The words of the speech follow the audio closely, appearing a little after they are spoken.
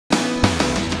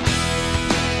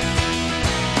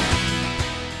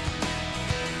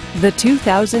The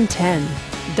 2010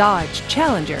 Dodge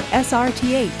Challenger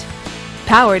SRT8.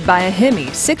 Powered by a Hemi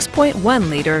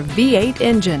 6.1-liter V8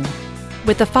 engine.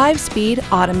 With a 5-speed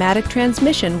automatic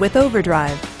transmission with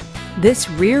overdrive. This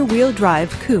rear-wheel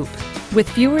drive coupe, with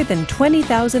fewer than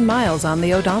 20,000 miles on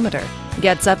the odometer,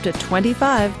 gets up to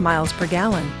 25 miles per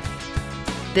gallon.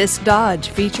 This Dodge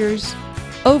features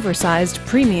oversized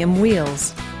premium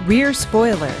wheels, rear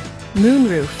spoiler,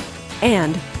 moonroof,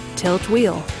 and tilt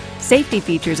wheel. Safety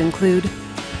features include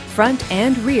front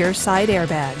and rear side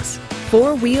airbags,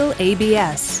 4-wheel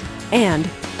ABS, and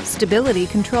stability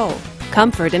control.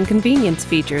 Comfort and convenience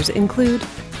features include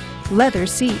leather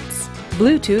seats,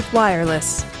 Bluetooth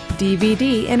wireless,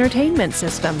 DVD entertainment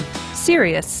system,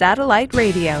 Sirius satellite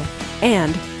radio,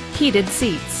 and heated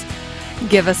seats.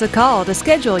 Give us a call to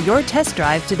schedule your test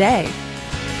drive today.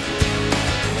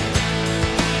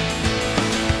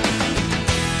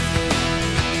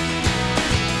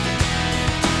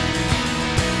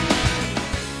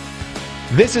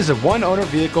 This is a one-owner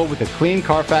vehicle with a clean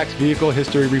Carfax Vehicle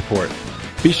History Report.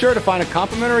 Be sure to find a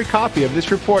complimentary copy of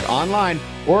this report online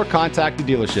or contact the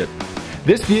dealership.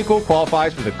 This vehicle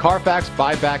qualifies for the Carfax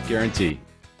Buyback Guarantee.